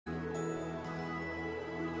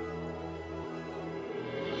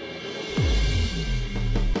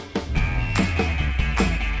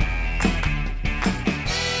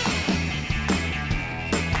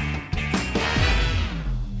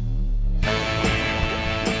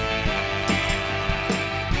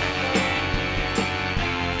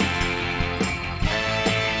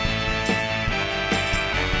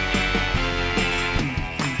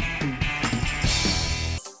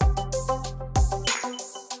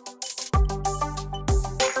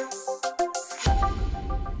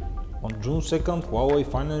June 2nd, Huawei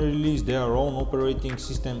finally released their own operating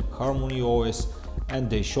system HarmonyOS, and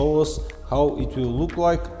they show us how it will look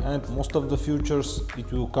like and most of the features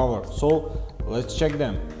it will cover. So let's check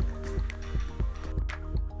them.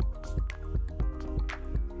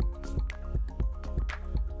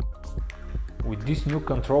 With this new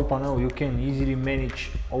control panel you can easily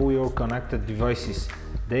manage all your connected devices.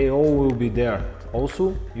 They all will be there.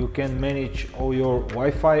 Also, you can manage all your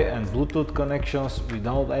Wi-Fi and Bluetooth connections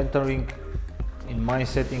without entering in My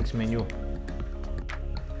Settings menu.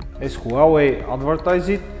 As Huawei advertised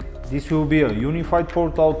it, this will be a unified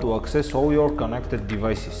portal to access all your connected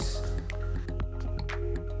devices.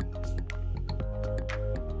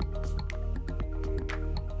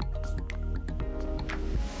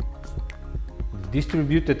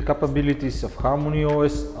 Distributed capabilities of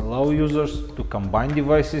HarmonyOS allow users to combine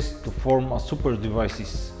devices to form a super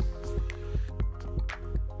devices.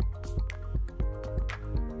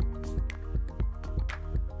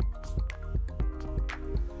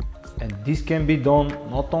 And this can be done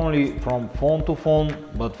not only from phone to phone,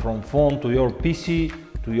 but from phone to your PC,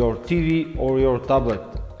 to your TV or your tablet.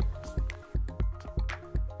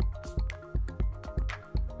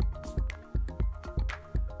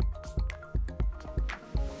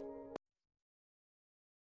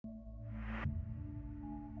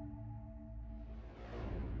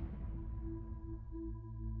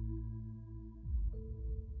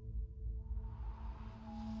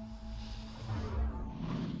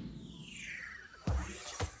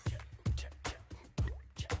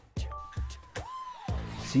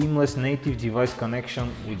 Seamless native device connection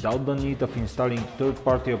without the need of installing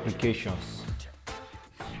third-party applications.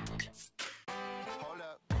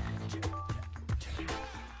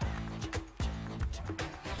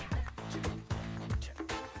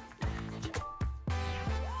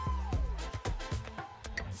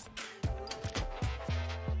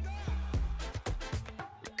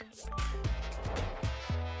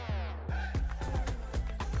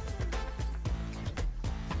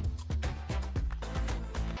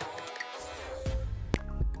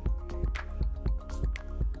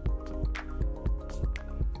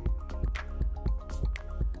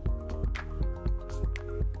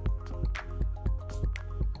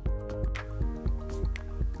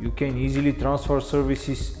 You can easily transfer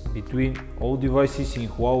services between all devices in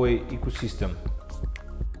Huawei ecosystem.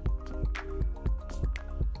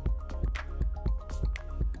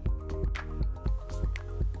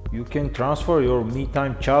 You can transfer your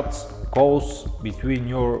MiTime chats, calls between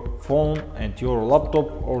your phone and your laptop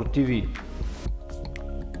or TV,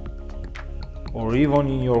 or even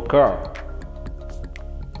in your car.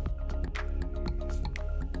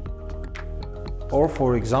 Or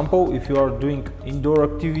for example, if you are doing indoor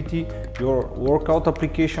activity, your workout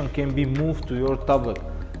application can be moved to your tablet.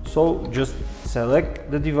 So just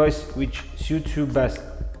select the device which suits you best.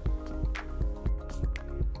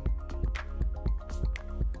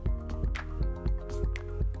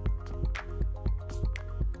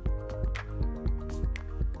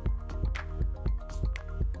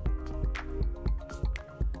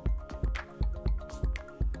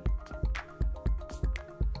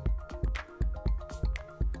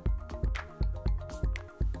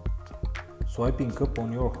 Swiping up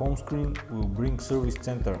on your home screen will bring Service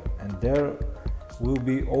Center, and there will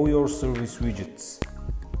be all your service widgets.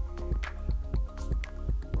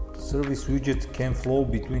 Service widgets can flow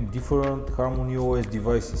between different HarmonyOS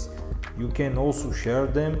devices. You can also share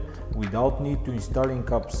them without need to installing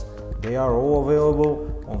apps. They are all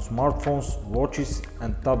available on smartphones, watches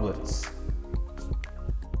and tablets.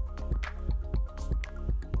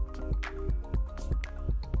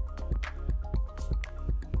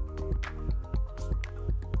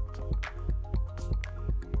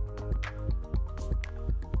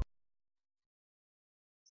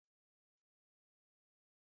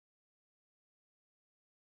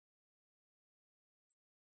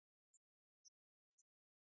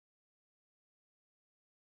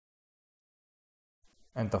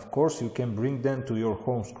 And of course you can bring them to your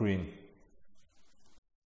home screen.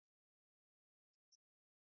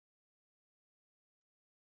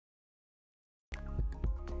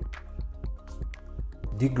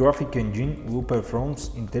 The graphic engine will perform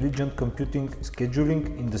intelligent computing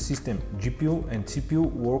scheduling in the system. GPU and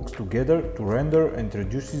CPU works together to render and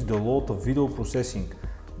reduces the load of video processing.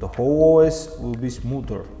 The whole OS will be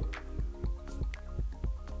smoother.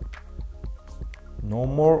 No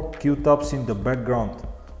more Q taps in the background.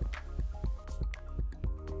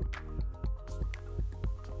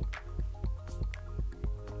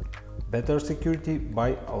 Better security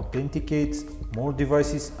by authenticates more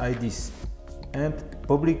devices IDs and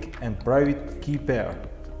public and private key pair.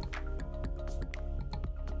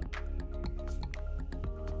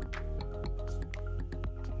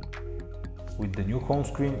 With the new home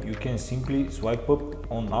screen, you can simply swipe up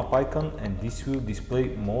on app icon and this will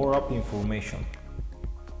display more app information.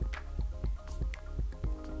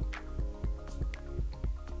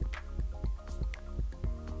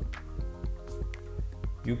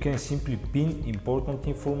 You can simply pin important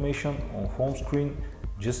information on home screen,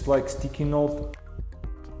 just like sticky note.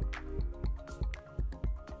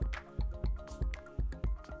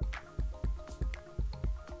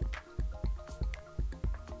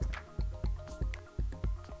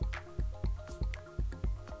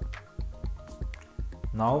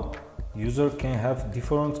 Now, user can have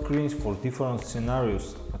different screens for different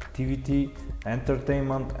scenarios, activity,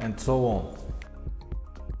 entertainment and so on.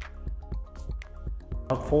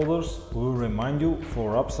 Smart folders will remind you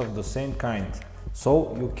for apps of the same kind,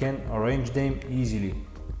 so you can arrange them easily.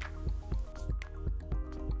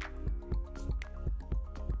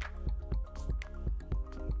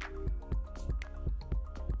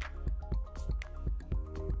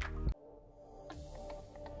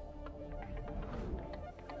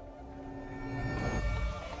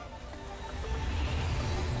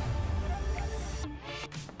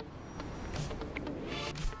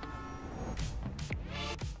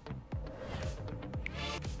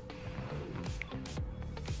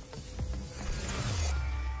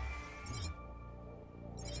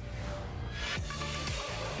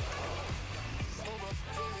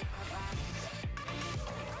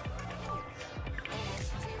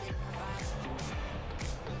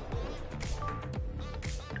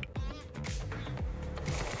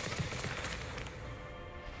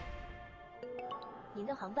您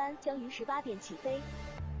的航班将于18点起飞。